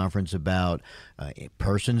news conference about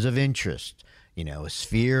persons of interest, a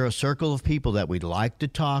circle of people that we'd like to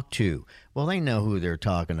talk to. Well, they know who they're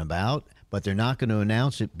talking about, but they're not going to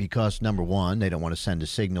announce it because, number one, they don't want to send a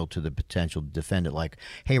signal to the potential defendant like,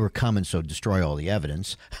 hey, we're coming, so destroy all the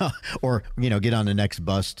evidence, or, get on the next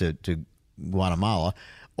bus to Guatemala,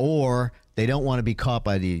 or they don't want to be caught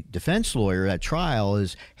by the defense lawyer at trial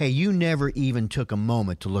is, hey, you never even took a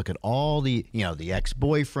moment to look at all the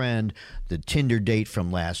ex-boyfriend, the Tinder date from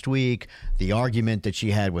last week, the argument that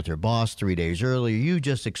she had with her boss 3 days earlier. You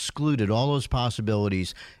just excluded all those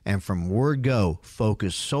possibilities and from word go,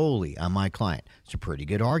 focus solely on my client. It's a pretty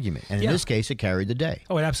good argument. And in this case, it carried the day.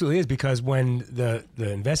 Oh, it absolutely is, because when the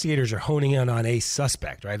investigators are honing in on a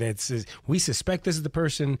suspect, right? We suspect this is the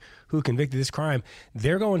person who convicted this crime.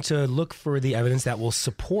 They're going to look for the evidence that will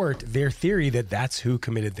support their theory that that's who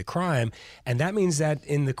committed the crime. And that means that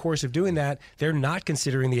in the course of doing that, they're not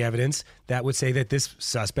considering the evidence that would say that this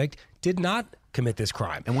suspect did not commit this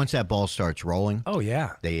crime. And once that ball starts rolling,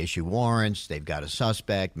 they issue warrants, they've got a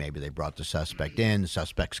suspect, maybe they brought the suspect in, the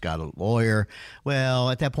suspect's got a lawyer.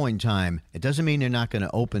 Well, at that point in time, it doesn't mean they're not going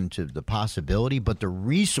to open to the possibility, but the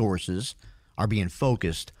resources are being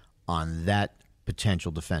focused on that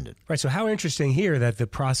potential defendant. Right. So how interesting here that the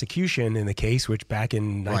prosecution in the case, which back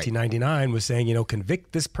in 1999 was saying,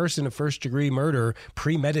 convict this person of first-degree murder,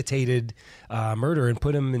 premeditated murder, and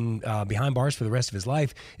put him in behind bars for the rest of his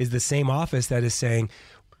life, is the same office that is saying,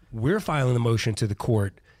 we're filing a motion to the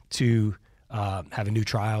court to have a new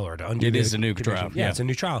trial or to undo it is a new trial. Yeah, it's a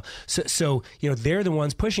new trial. So they're the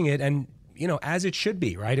ones pushing it, and as it should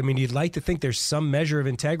be, right? I mean, you'd like to think there's some measure of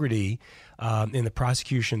integrity in the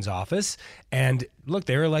prosecution's office. And look,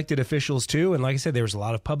 they're elected officials too. And like I said, there was a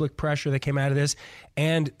lot of public pressure that came out of this.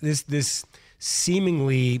 And this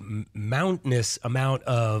seemingly mountainous amount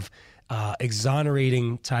of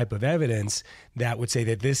exonerating type of evidence that would say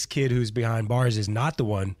that this kid who's behind bars is not the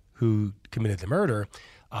one who committed the murder.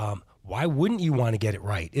 Why wouldn't you want to get it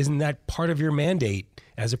right? Isn't that part of your mandate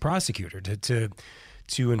as a prosecutor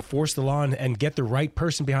to enforce the law and get the right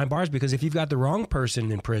person behind bars? Because if you've got the wrong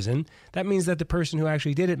person in prison, that means that the person who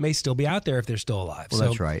actually did it may still be out there if they're still alive. Well,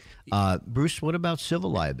 that's right. Bruce, what about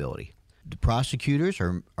civil liability? The prosecutors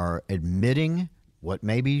are admitting what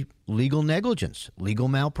may be legal negligence, legal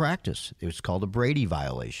malpractice. It was called a Brady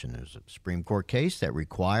violation. There's a Supreme Court case that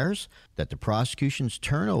requires that the prosecutions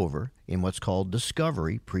turn over in what's called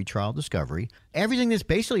discovery, pretrial discovery, everything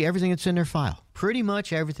that's in their file. Pretty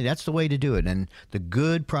much everything. That's the way to do it. And the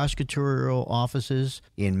good prosecutorial offices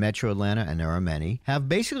in Metro Atlanta, and there are many, have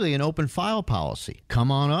basically an open file policy.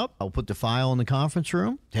 Come on up. I'll put the file in the conference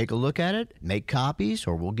room. Take a look at it. Make copies,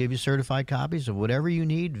 or we'll give you certified copies of whatever you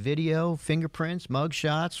need, video, fingerprints, mug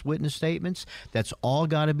shots, witness statements. That's all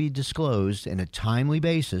got to be disclosed in a timely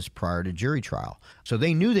basis prior to jury trial. So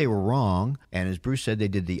they knew they were wrong, and as Bruce said, they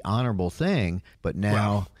did the honorable thing. But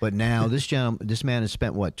now, this man has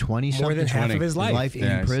spent what, 20-something, more than half of his life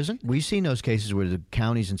in prison. We've seen those cases where the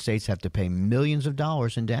counties and states have to pay millions of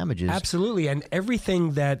dollars in damages. Absolutely, and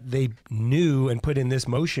everything that they knew and put in this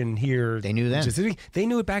motion here, they knew then. They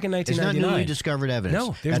knew it back in 1999. It's not newly discovered evidence.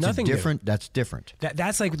 No, there's nothing different. New. That's different.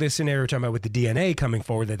 That's like the scenario we're talking about with the DNA coming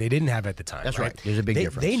forward that they didn't have at the time. That's right. There's a big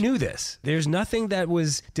difference. They knew this. There's nothing that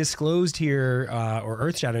was disclosed here or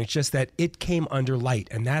earth-shattering. It's just that it came under light,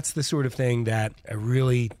 and that's the sort of thing that a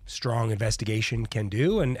really strong investigation can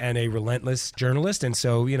do, and a relentless journalist. And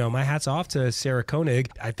so, my hat's off to Sarah Koenig.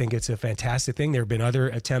 I think it's a fantastic thing. There have been other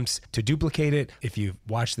attempts to duplicate it. If you've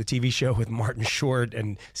watched the TV show with Martin Short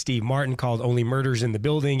and Steve Martin called Only Murders in the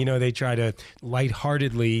Building, they try to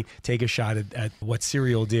lightheartedly take a shot at what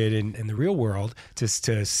Serial did in the real world to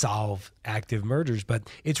solve active murders. But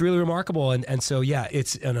it's really remarkable. And so, yeah,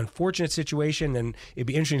 it's an unfortunate situation, and it'd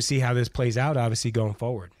be interesting to see how this plays out, obviously, going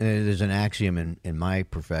forward. And there's an axiom in my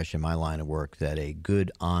profession, my line of work, that a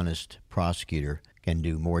good, honest prosecutor can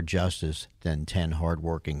do more justice than 10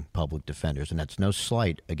 hardworking public defenders. And that's no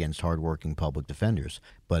slight against hardworking public defenders.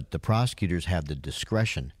 But the prosecutors have the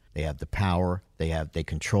discretion. They have the power. They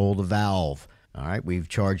control the valve. All right, we've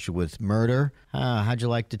charged you with murder. How'd you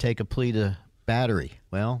like to take a plea to battery?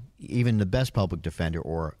 Well, even the best public defender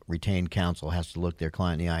or retained counsel has to look their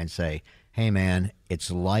client in the eye and say, hey, man,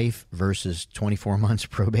 it's life versus 24 months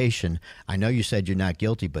probation. I know you said you're not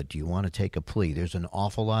guilty, but do you want to take a plea? There's an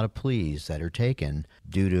awful lot of pleas that are taken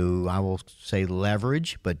due to, I will say,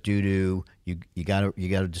 leverage, but due to you got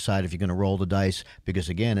to decide if you're going to roll the dice, because,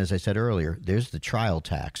 again, as I said earlier, there's the trial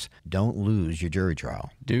tax. Don't lose your jury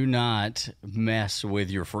trial. Do not mess with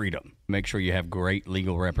your freedom. Make sure you have great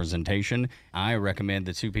legal representation. I recommend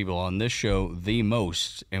the two people on this show the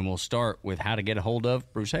most, and we'll start with how to get a hold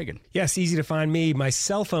of Bruce Hagen. Yes, easy to find me. My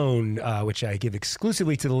cell phone, which I give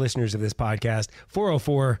exclusively to the listeners of this podcast,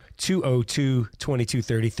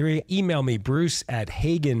 404-202-2233. Email me, Bruce at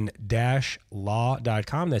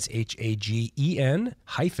Hagen-law.com. That's HAGEN-law.com.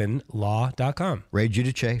 Ray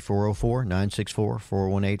Giudice,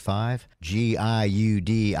 404-964-4185.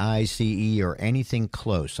 GIUDICE or anything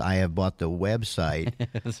close. I have bought the website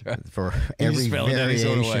for every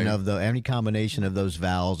variation of any combination of those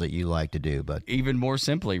vowels that you like to do. But even more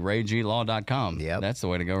simply, RayGLaw.com. Yep. That's the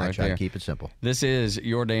way to go right there. I try to keep it simple. This is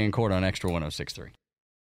Your Day in Court on Extra 106.3.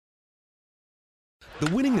 The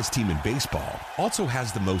winningest team in baseball also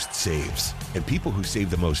has the most saves, and people who save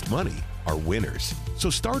the most money are winners. So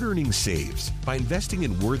start earning saves by investing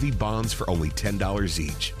in worthy bonds for only $10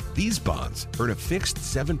 each. These bonds earn a fixed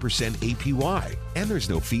 7% APY, and there's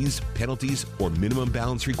no fees, penalties, or minimum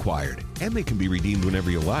balance required, and they can be redeemed whenever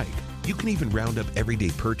you like. You can even round up everyday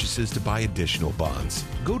purchases to buy additional bonds.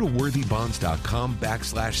 Go to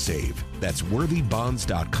worthybonds.com/save. That's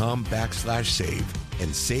worthybonds.com/save,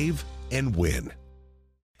 and save and win.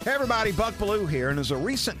 Hey everybody, Buck Bellew here, and as a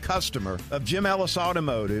recent customer of Jim Ellis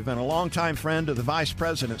Automotive and a longtime friend of the Vice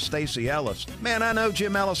President, Stacey Ellis, man, I know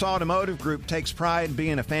Jim Ellis Automotive Group takes pride in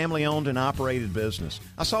being a family-owned and operated business.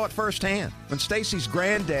 I saw it firsthand. When Stacey's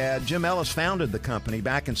granddad, Jim Ellis, founded the company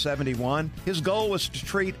back in '71, his goal was to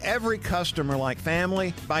treat every customer like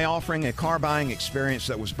family by offering a car buying experience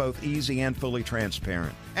that was both easy and fully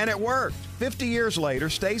transparent. And it worked. 50 years later,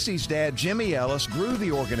 Stacey's dad, Jimmy Ellis, grew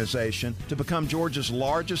the organization to become Georgia's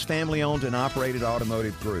largest largest family-owned and operated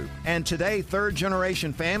automotive group. And today,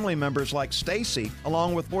 third-generation family members like Stacy,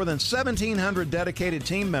 along with more than 1,700 dedicated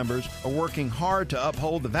team members, are working hard to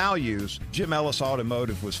uphold the values Jim Ellis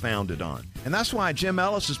Automotive was founded on. And that's why Jim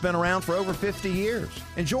Ellis has been around for over 50 years.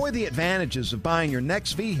 Enjoy the advantages of buying your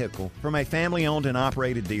next vehicle from a family-owned and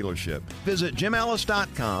operated dealership. Visit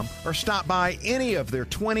JimEllis.com or stop by any of their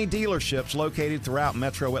 20 dealerships located throughout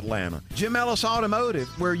Metro Atlanta. Jim Ellis Automotive,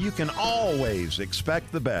 where you can always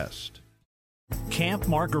expect the best. Camp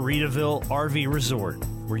Margaritaville RV Resort,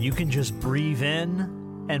 where you can just breathe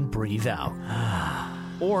in and breathe out.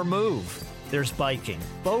 Or move. There's biking,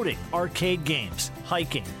 boating, arcade games,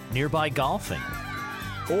 hiking, nearby golfing.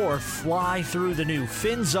 Or fly through the new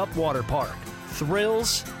Fins Up Water Park.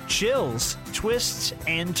 Thrills, chills, twists,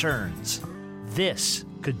 and turns. This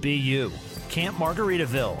could be you. Camp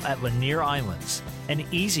Margaritaville at Lanier Islands. An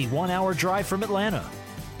easy 1-hour drive from Atlanta.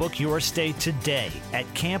 Book your stay today at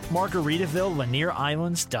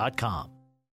campmargaritavillelanierislands.com.